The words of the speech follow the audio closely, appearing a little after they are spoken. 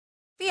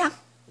Sophia,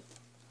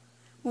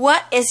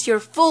 what is your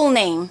full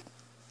name?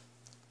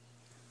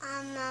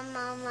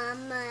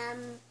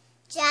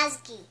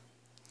 Jasky.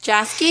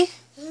 Jasky?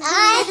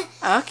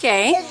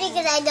 Okay. Just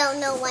because I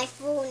don't know my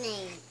full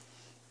name.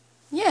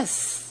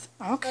 Yes.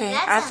 Okay.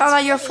 Well, I thought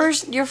that your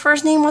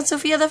first name was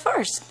Sophia the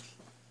first.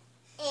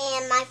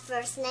 And my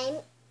first name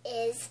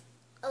is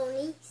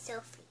only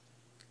Sophie.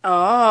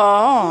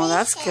 Oh,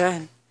 that's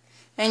good.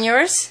 And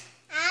yours?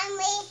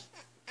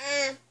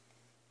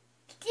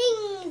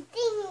 Ding,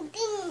 ding,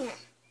 ding.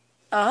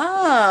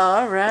 Oh,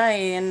 all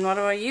right. And what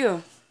about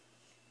you?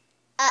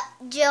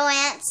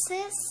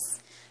 Joansis.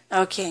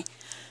 Okay.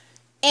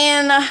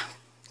 And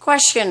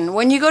question,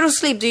 when you go to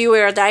sleep, do you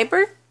wear a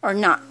diaper or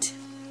not?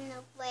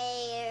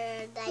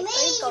 Wear diaper,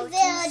 go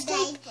to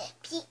sleep,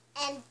 pee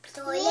and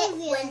toilet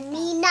when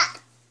me not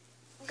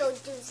go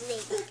to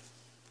sleep.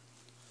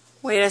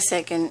 Wait a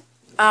second.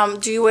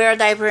 Do you wear a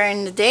diaper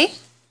in the day?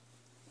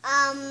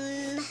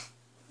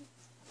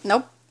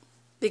 Nope.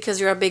 Because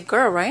you're a big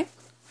girl, right?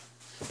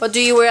 But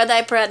do you wear a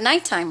diaper at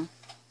nighttime?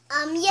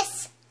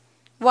 Yes.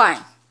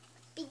 Why?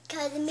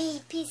 Because me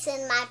pees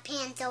in my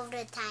pants all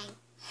the time.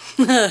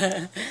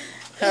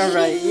 All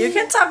right. You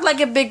can talk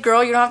like a big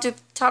girl. You don't have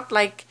to talk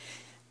like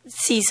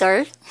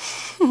Caesar.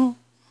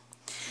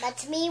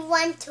 But me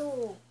want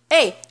to.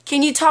 Hey,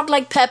 can you talk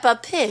like Peppa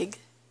Pig?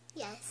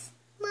 Yes.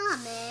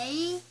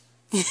 Mommy.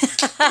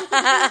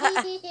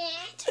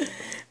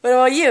 What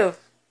about you?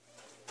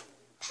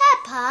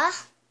 Peppa.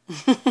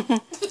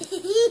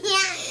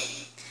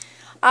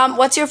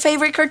 What's your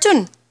favorite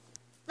cartoon?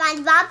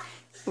 SpongeBob.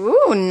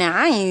 Ooh,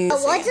 nice.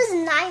 What does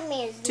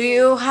nightmares mean? Do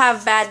you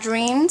have bad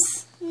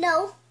dreams?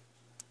 No.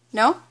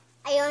 No?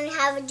 I only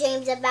have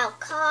dreams about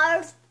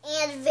cars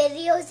and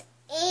videos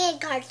and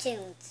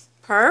cartoons.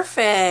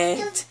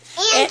 Perfect.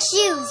 And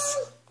shoes.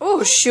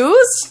 Oh,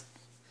 shoes?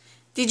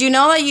 Did you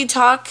know that you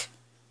talk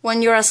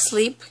when you're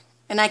asleep?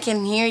 And I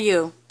can hear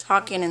you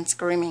talking and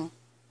screaming.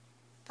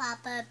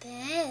 Peppa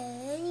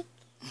Pig.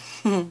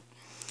 And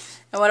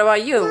what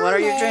about you? What are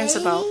your dreams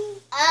about?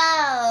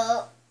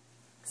 Oh,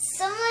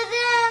 some of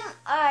them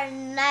are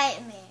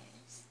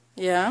nightmares.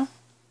 Yeah?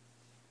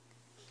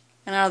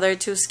 And are they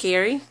too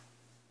scary?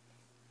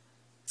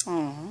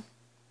 Oh.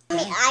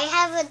 I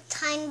have a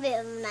tiny bit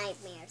of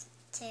nightmares,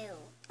 too.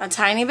 A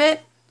tiny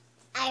bit?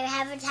 I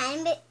have a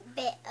tiny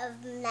bit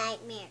of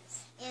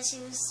nightmares. Yeah, she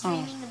was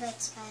dreaming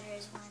about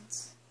spiders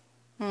once.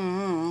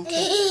 Mm-hmm.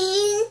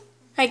 Okay.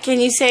 Hey, can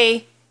you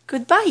say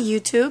goodbye,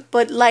 YouTube?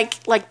 But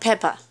like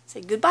Peppa.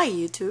 Say goodbye,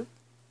 YouTube.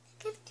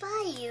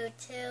 Goodbye, you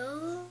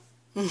two.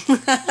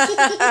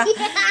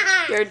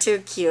 You're too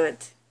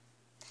cute.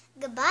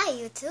 Goodbye,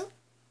 you two.